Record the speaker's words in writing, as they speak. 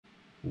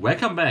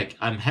Welcome back.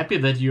 I'm happy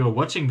that you are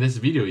watching this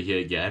video here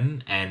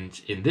again, and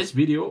in this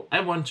video I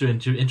want to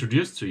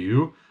introduce to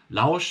you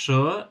Lao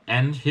She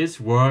and his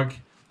work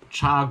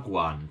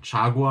Chaguan.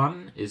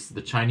 Chaguan is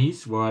the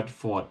Chinese word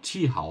for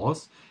tea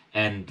house,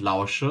 and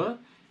Lao She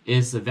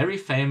is a very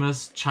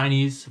famous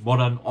Chinese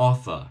modern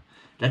author.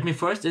 Let me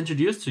first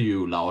introduce to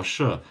you Lao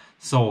She.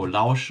 So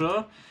Lao She,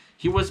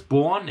 he was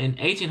born in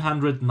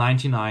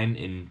 1899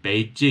 in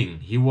Beijing.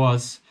 He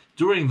was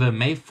during the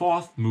May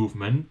 4th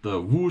movement,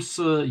 the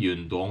Wusi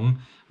Yundong,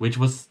 which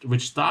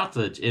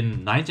started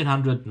in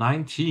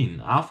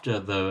 1919 after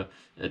the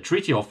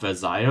Treaty of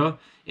Versailles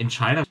in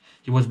China.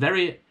 He was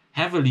very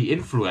heavily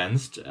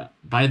influenced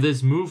by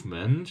this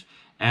movement,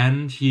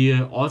 and he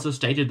also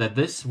stated that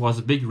this was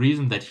a big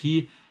reason that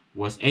he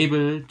was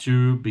able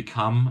to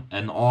become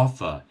an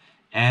author.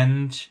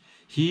 And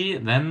he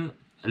then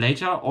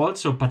later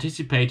also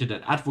participated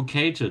and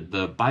advocated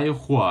the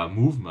Baihua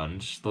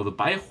movement. So the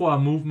Baihua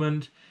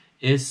movement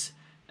is,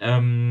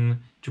 to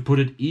put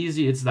it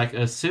easy, it's like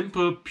a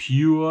simple,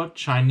 pure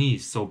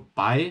Chinese. So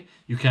Bai,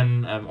 you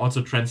can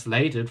also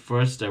translate it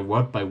first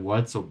word by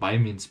word. So Bai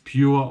means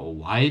pure or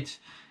white,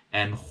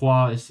 and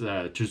Hua is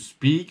to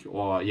speak,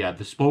 or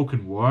the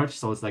spoken word.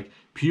 So it's like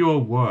pure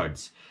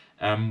words.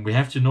 We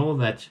have to know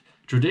that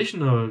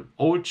traditional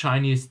old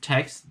Chinese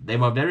texts, they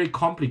were very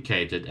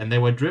complicated, and they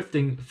were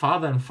drifting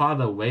farther and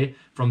farther away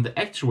from the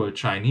actual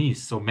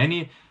Chinese. So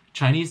many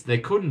Chinese, they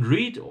couldn't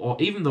read, or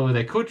even though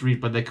they could read,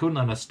 but they couldn't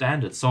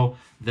understand it. So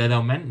there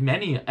are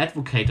many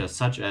advocators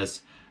such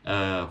as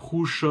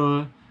Hu She,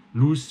 Lu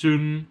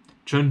Xun,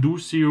 Chen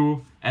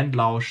Duxiu, and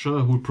Lao She,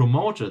 who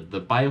promoted the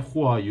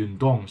Baihua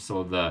Yundong,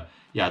 so the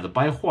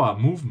Baihua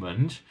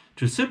movement,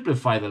 to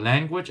simplify the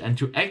language and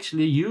to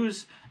actually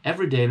use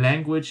everyday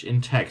language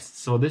in text.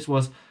 So this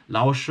was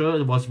Lao She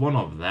was one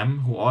of them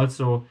who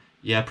also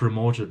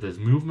promoted this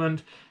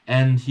movement.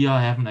 And here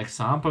I have an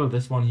example.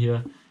 This one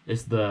here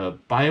is the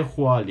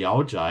Baihua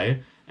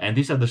Liaojai, and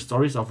these are the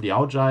stories of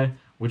Liaojai,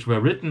 which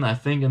were written, I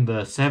think, in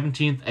the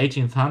 17th,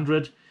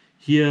 1800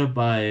 here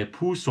by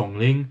Pu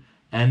Songling,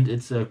 and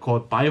it's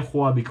called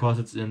Baihua because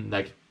it's in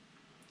like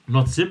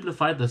not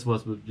simplified. This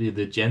was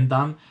the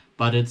Jiandan,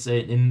 but it's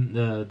in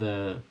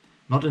the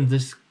not in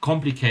this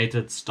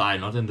complicated style,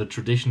 not in the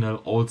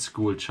traditional old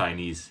school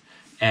Chinese.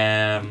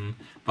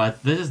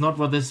 But this is not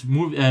what this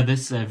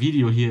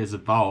video here is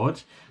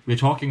about. We're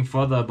talking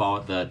further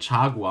about the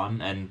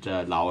Chaguan and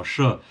Lao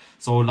She.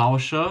 So Lao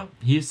She,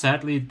 he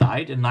sadly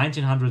died in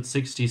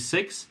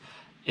 1966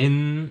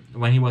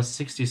 when he was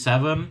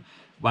 67,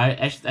 while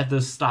at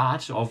the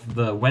start of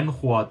the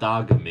Wenhua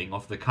Dageming,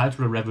 of the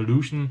Cultural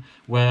Revolution,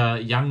 where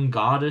young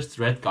Gardists,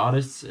 Red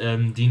Gardists,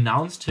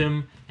 denounced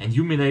him and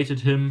humiliated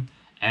him.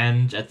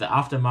 And at the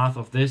aftermath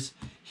of this,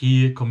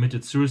 he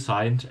committed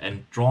suicide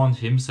and drowned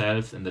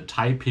himself in the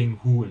Taiping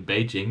Hu in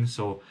Beijing,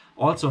 so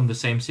also in the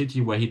same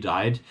city where he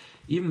died.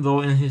 Even though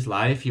in his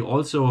life he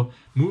also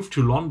moved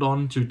to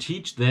London to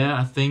teach there,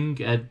 I think,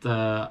 at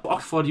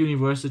Oxford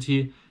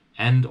University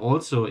and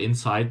also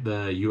inside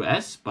the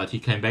US, but he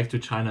came back to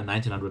China in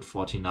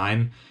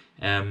 1949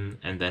 and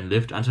then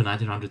lived until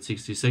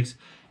 1966.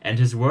 And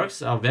his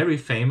works are very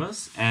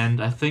famous, and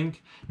I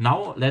think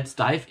now let's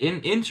dive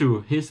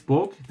into his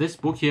book. This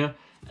book here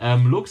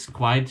looks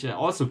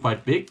also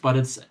quite big, but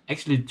it's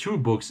actually two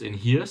books in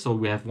here. So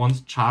we have one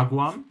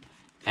Chaguan,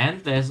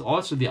 and there's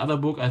also the other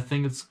book, I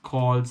think it's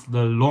called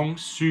the Long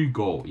Su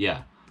Go.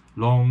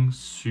 Long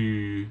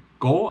Su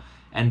Go.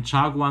 And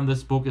Chaguan,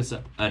 this book is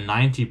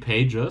 90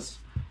 pages,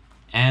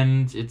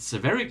 and it's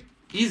very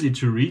easy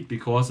to read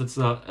because it's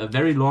a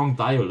very long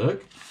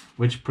dialogue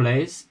which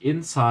plays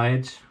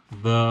inside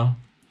the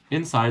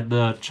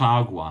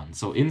Chaguan,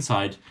 so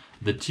inside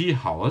the tea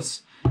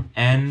house.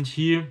 And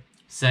he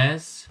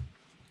says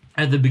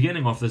at the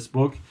beginning of this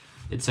book,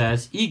 it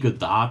says 一个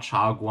大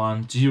茶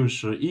馆就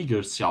是一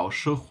个小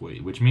社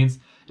会, which means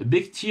a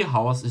big tea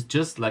house is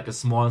just like a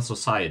small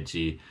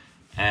society.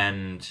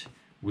 And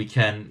we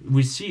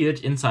see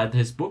it inside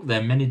his book. There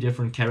are many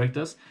different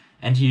characters,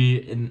 and he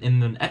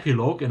in an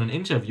epilogue, in an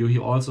interview, he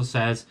also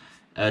says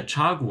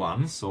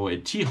Chaguan, so a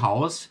tea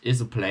house, is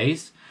a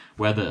place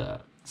where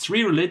the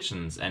 3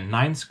 religions and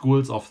 9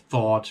 schools of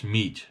thought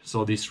meet.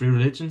 So these 3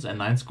 religions and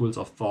 9 schools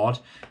of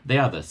thought, they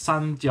are the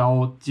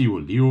Sanjiao, Jiu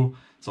Liu.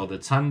 So the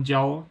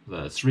Sanjiao,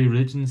 the 3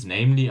 religions,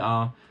 namely,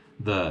 are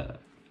the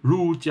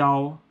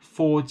Rujiao,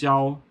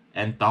 Fojiao,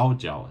 and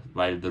Daojiao.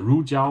 While the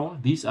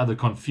Rujiao, these are the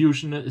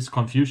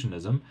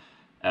Confucianism.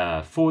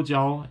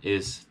 Fojiao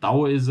is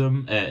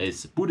Taoism,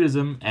 is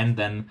Buddhism, and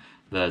then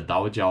the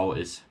Daojiao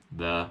is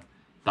the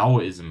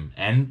Taoism.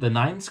 And the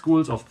 9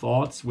 schools of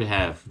thoughts, we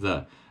have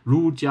the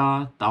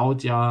Rujia,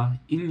 Daojia,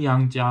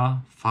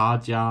 Yin-Yang-Jia,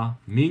 Fa-Jia,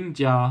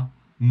 Ming-Jia,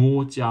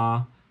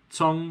 Mo-Jia,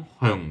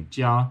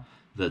 Cong-Hong-Jia,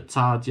 the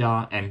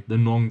Ca-Jia, and the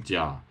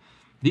Nong-Jia.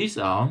 These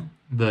are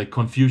the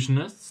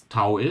Confucianists,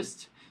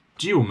 Taoists,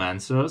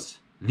 Geomancers,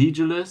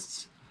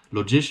 Legalists,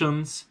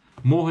 Logicians,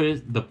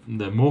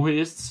 the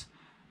Mohists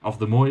of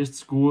the Mohist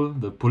school,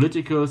 the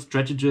political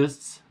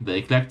strategists, the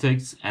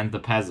eclectics, and the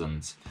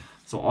peasants.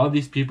 So all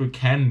these people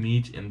can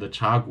meet in the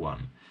Chaguan.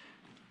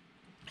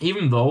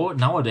 Even though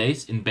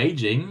nowadays in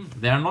Beijing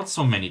there are not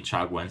so many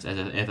Chaguans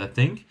as I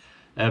think,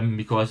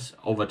 because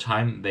over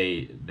time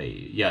they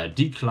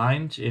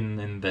declined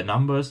in the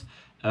numbers.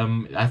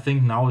 I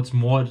think now it's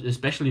more,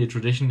 especially a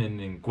tradition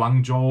in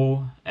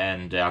Guangzhou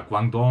and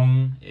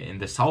Guangdong in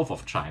the south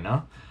of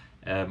China,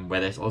 where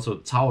there's also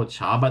Cao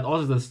Cha, but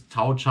also this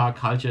Cao Cha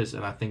culture is,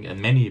 and I think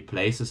in many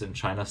places in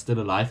China,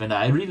 still alive. And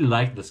I really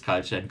like this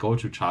culture and go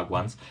to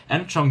Chaguans.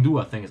 And Chengdu,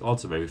 I think, is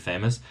also very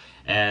famous.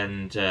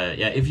 And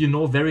if you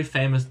know very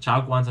famous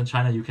Chaguans in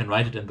China, you can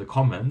write it in the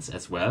comments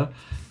as well.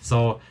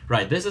 So,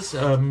 right, this is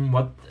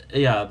what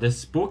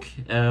this book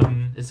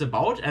is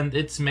about, and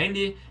it's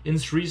mainly in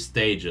 3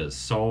 stages.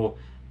 So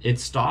it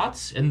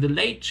starts in the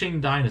late Qing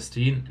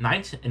dynasty in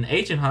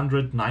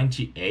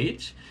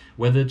 1898,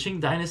 where the Qing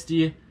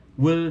dynasty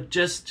will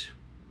just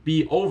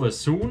be over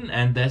soon.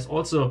 And there's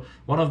also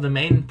one of the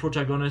main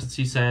protagonists,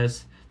 he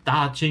says,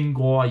 Da Qing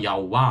Guo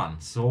Yao Wan.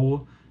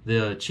 So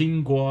the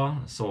Qing Guo,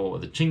 so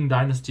the Qing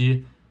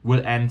dynasty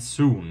will end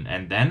soon.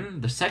 And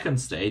then the second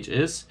stage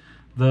is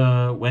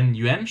when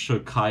Yuan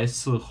Shikai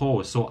Si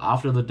Ho, so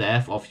after the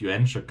death of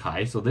Yuan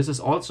Shikai. So this is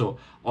also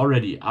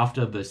already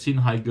after the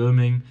Xinhai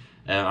Guoming,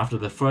 after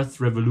the first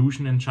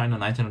revolution in China,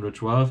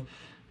 1912.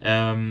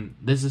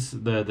 This is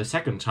the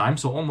second time,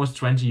 so almost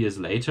 20 years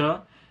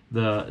later.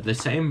 The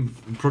same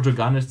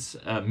protagonists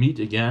meet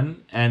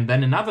again, and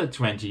then another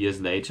 20 years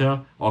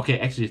later, okay,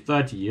 actually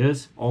 30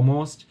 years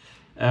almost,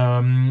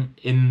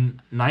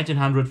 in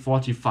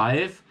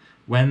 1945,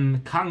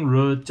 when Kang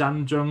Re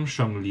Zhan Zheng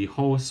Sheng Li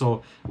Ho,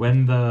 so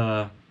when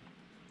the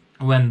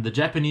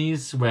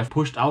Japanese were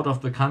pushed out of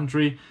the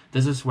country,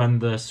 this is when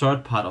the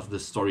third part of the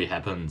story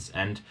happens,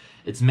 and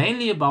it's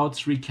mainly about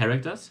 3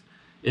 characters.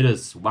 It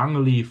is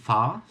Wang Li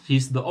Fa,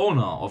 he's the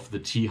owner of the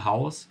tea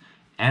house,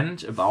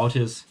 and about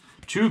his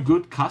 2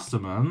 good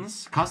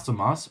customers,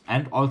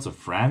 and also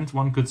friends,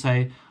 one could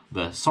say,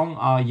 the Song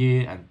A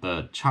Ye and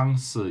the Chang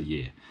Si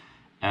Ye.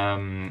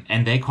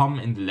 And they come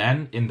in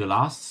the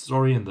last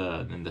story, in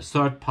the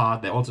third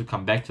part. They also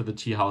come back to the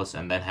tea house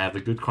and then have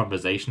a good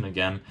conversation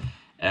again.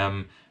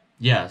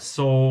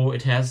 So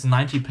it has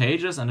 90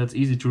 pages and it's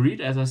easy to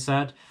read, as I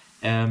said.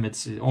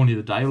 It's only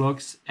the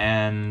dialogues,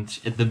 and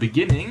at the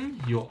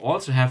beginning you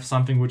also have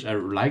something which I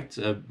liked,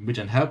 which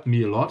helped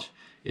me a lot.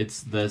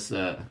 It's this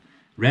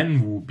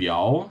Renwu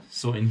Biao.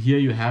 So in here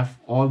you have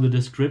all the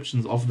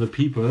descriptions of the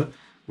people,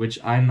 which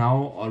I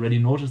now already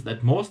noticed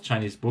that most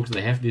Chinese books,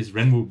 they have this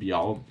Renwu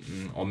Biao,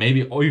 or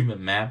maybe even a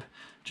map,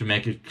 to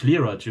make it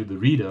clearer to the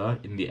reader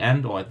in the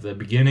end or at the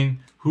beginning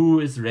who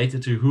is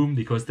related to whom,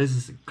 because this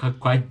is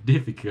quite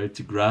difficult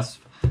to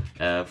grasp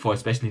for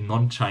especially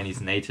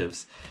non-Chinese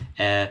natives.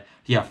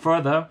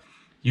 Further,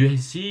 you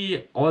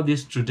see all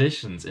these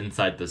traditions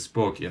inside this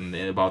book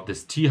about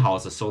this tea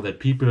houses, so that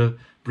people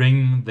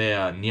bring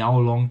their niao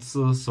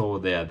longzi, so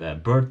their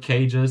bird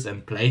cages,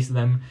 and place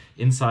them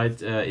inside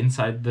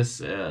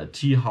this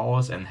tea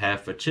house and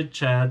have chit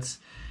chats.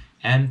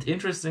 And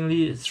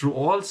interestingly, through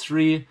all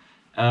 3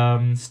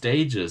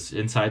 stages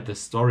inside the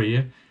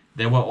story,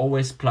 there were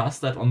always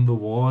plastered on the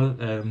wall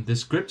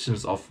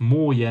descriptions of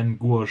Mo Yan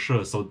Guo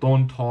Shi, so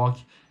don't talk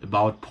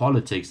about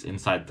politics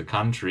inside the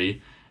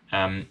country.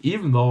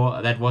 Even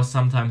though that was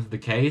sometimes the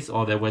case,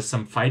 or there was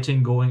some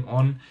fighting going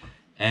on.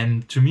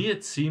 And to me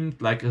it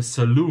seemed like a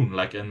saloon,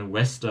 like in a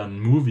Western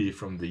movie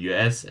from the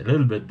US, a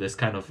little bit this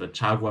kind of a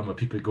Chaguan where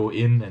people go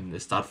in and they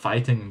start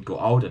fighting and go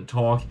out and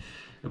talk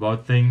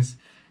about things.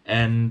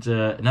 And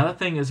another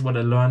thing is what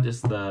I learned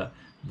is the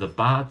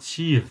Ba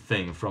Qi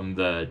thing from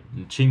the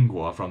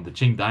Qingguo, from the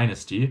Qing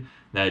dynasty,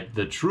 that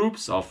the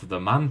troops of the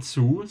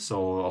Manchu,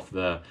 so of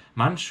the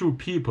Manchu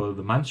people,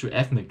 the Manchu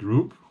ethnic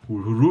group who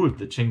ruled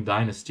the Qing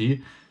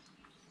dynasty,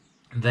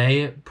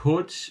 they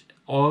put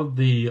all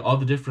the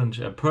different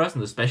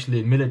persons, especially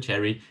in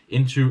military,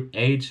 into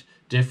 8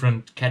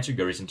 different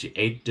categories, into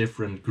 8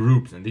 different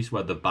groups, and these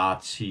were the Ba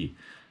Qi,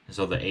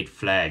 so the 8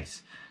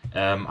 flags.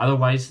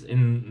 Otherwise,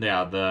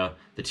 the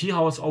tea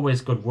house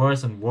always got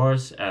worse and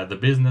worse. The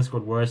business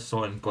got worse,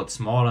 so it got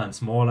smaller and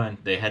smaller, and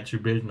they had to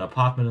build an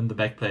apartment in the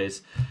back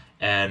place.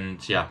 And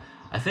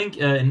I think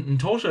in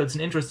total it's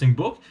an interesting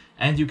book,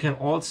 and you can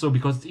also,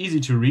 because it's easy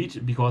to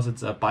read, because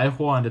it's a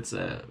Baihua, and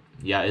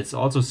it's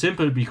also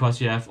simple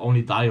because you have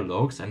only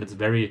dialogues, and it's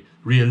very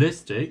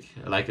realistic,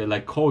 like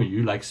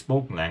Koyu, like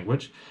spoken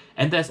language.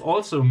 And there's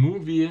also a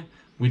movie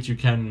which you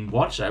can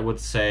watch, I would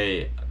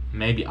say,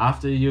 maybe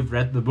after you've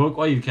read the book,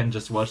 or you can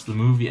just watch the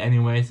movie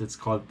anyways. It's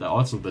called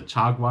also the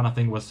Chaguan, I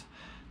think, was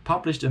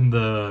published in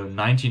the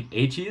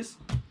 1980s,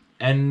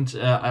 and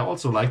I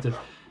also liked it.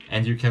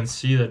 And you can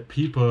see that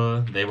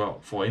people, they were,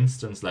 for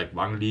instance, like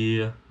Wang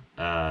Li,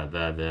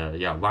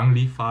 Wang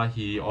Li Fa,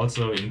 he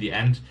also, in the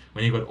end,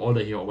 when he got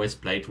older, he always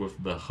played with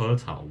the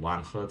He-Tao,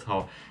 Wang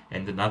He-Tao.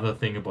 And another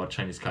thing about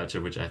Chinese culture,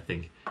 which I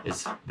think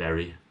is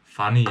very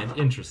funny and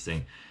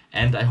interesting.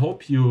 And I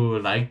hope you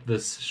liked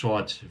this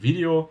short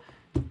video,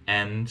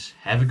 and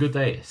have a good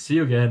day. See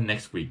you again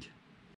next week.